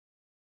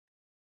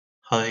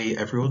Hi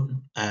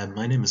everyone,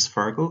 my name is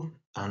Fearghal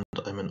and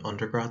I'm an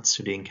undergrad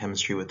studying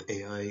chemistry with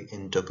AI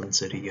in Dublin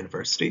City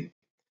University.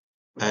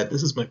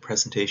 This is my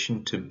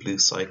presentation to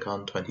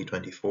BlueSciCon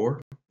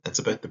 2024. It's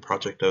about the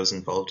project I was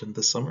involved in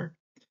this summer.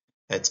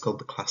 It's called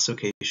the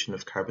classification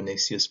of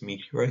carbonaceous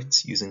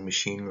meteorites using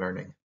machine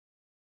learning.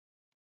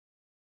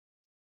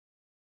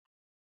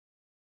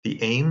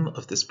 The aim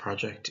of this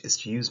project is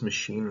to use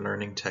machine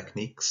learning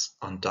techniques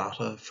on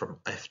data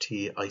from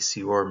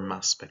FT-ICR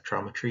mass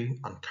spectrometry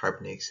on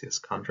carbonaceous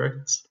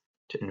chondrites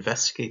to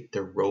investigate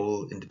their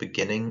role in the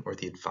beginning or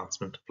the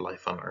advancement of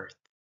life on Earth.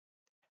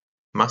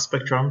 Mass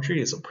spectrometry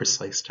is a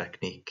precise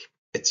technique.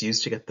 It's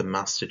used to get the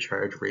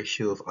mass-to-charge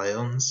ratio of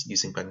ions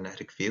using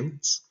magnetic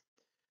fields.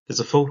 There's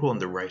a photo on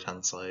the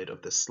right-hand side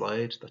of this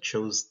slide that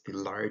shows the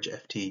large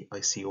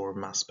FT-ICR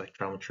mass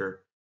spectrometer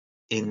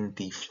in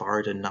the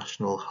Florida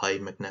National High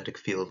Magnetic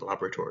Field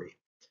Laboratory.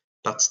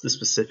 That's the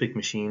specific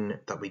machine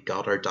that we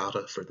got our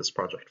data for this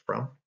project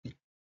from.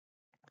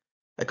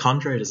 A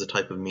chondrite is a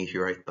type of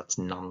meteorite that's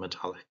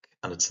non-metallic,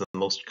 and it's the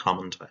most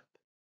common type.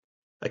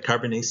 A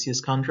carbonaceous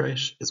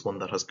chondrite is one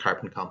that has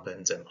carbon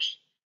compounds in it.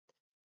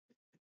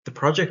 The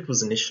project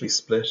was initially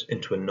split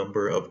into a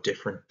number of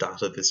different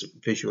data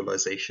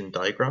visualization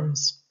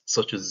diagrams,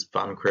 such as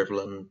Van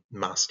Crevelen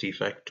mass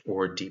defect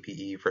or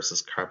DBE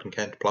versus carbon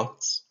count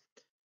plots.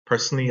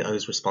 Personally, I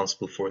was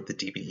responsible for the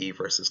DBE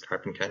versus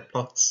carbon count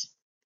plots.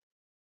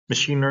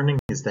 Machine learning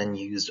is then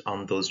used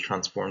on those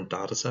transformed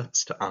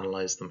datasets to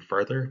analyze them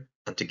further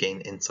and to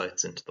gain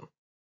insights into them.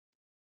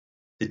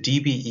 The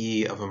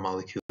DBE of a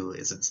molecule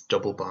is its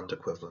double bond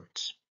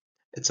equivalent.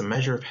 It's a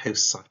measure of how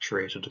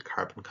saturated a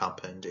carbon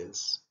compound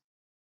is.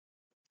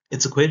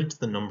 It's equated to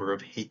the number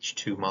of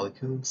H2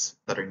 molecules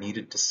that are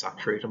needed to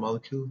saturate a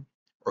molecule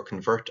or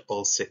convert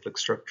all cyclic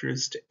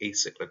structures to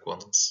acyclic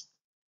ones.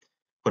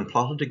 When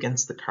plotted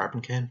against the carbon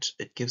count,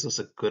 it gives us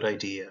a good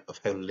idea of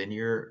how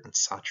linear and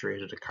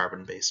saturated a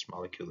carbon-based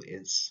molecule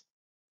is.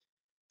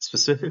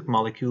 Specific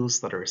molecules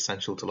that are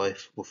essential to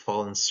life will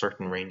fall in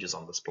certain ranges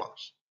on this plot.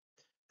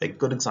 A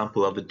good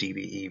example of a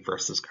DBE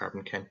versus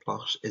carbon count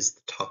plot is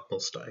the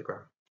topmost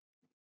diagram.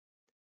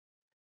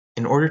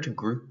 In order to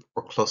group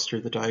or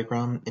cluster the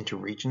diagram into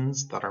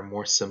regions that are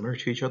more similar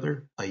to each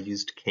other, I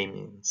used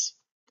k-means.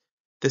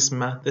 This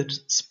method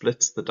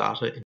splits the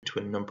data into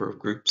a number of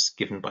groups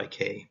given by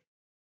k.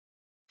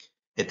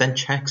 It then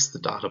checks the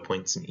data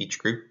points in each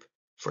group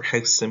for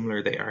how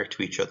similar they are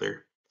to each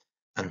other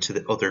and to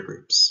the other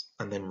groups,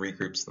 and then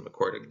regroups them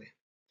accordingly.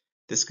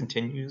 This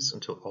continues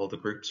until all the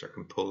groups are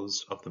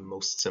composed of the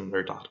most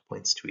similar data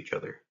points to each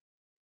other.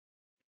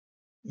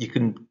 You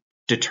can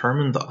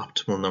determine the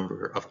optimal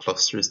number of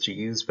clusters to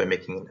use by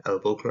making an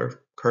elbow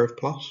curve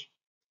plot.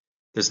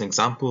 There's an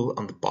example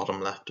on the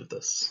bottom left of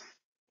this.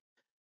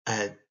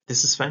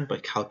 This is found by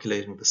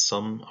calculating the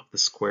sum of the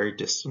square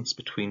distance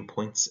between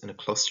points in a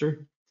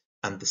cluster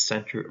and the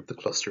center of the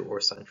cluster or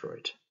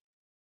centroid.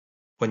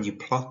 When you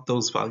plot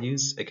those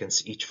values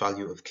against each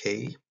value of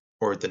k,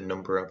 or the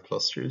number of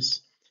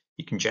clusters,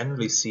 you can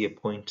generally see a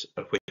point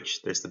at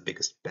which there's the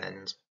biggest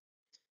bend.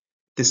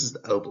 This is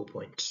the elbow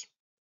point.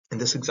 In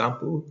this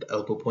example, the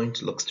elbow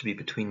point looks to be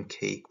between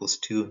k equals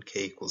 2 and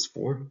k equals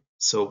 4,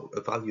 so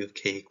a value of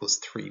k equals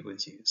 3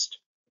 was used.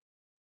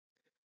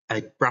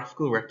 A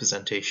graphical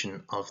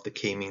representation of the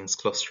k-means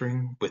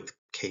clustering with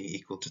k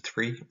equal to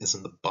 3 is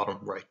in the bottom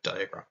right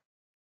diagram.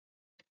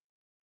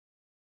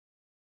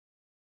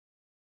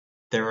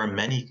 There are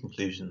many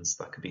conclusions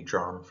that could be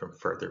drawn from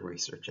further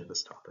research in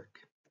this topic.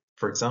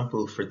 For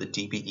example, for the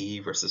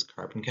DBE versus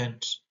carbon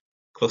count,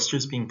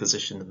 clusters being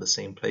positioned in the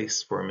same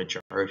place for a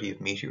majority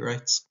of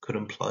meteorites could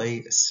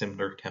imply a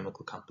similar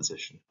chemical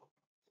composition.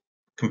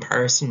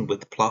 Comparison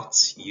with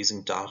plots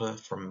using data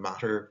from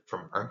matter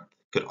from Earth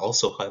could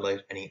also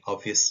highlight any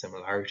obvious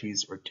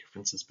similarities or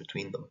differences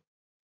between them.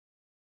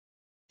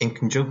 In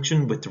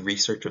conjunction with the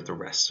research of the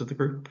rest of the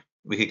group,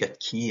 we could get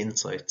key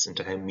insights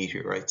into how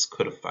meteorites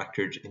could have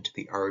factored into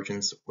the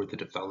origins or the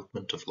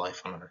development of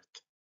life on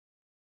Earth.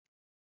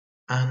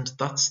 And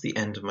that's the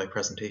end of my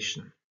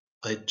presentation.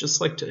 I'd just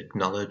like to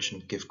acknowledge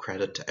and give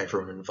credit to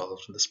everyone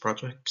involved in this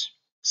project,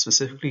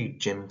 specifically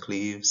Jim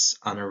Cleaves,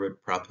 Anirudh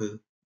Prabhu,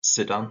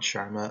 Siddhant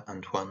Sharma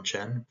and Huan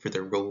Chen for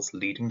their roles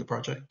leading the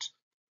project.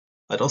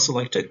 I'd also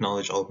like to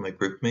acknowledge all of my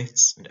group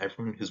mates and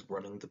everyone who's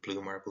running the Blue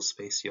Marble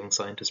Space Young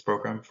Scientist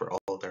program for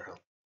all their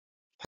help.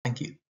 Thank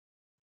you.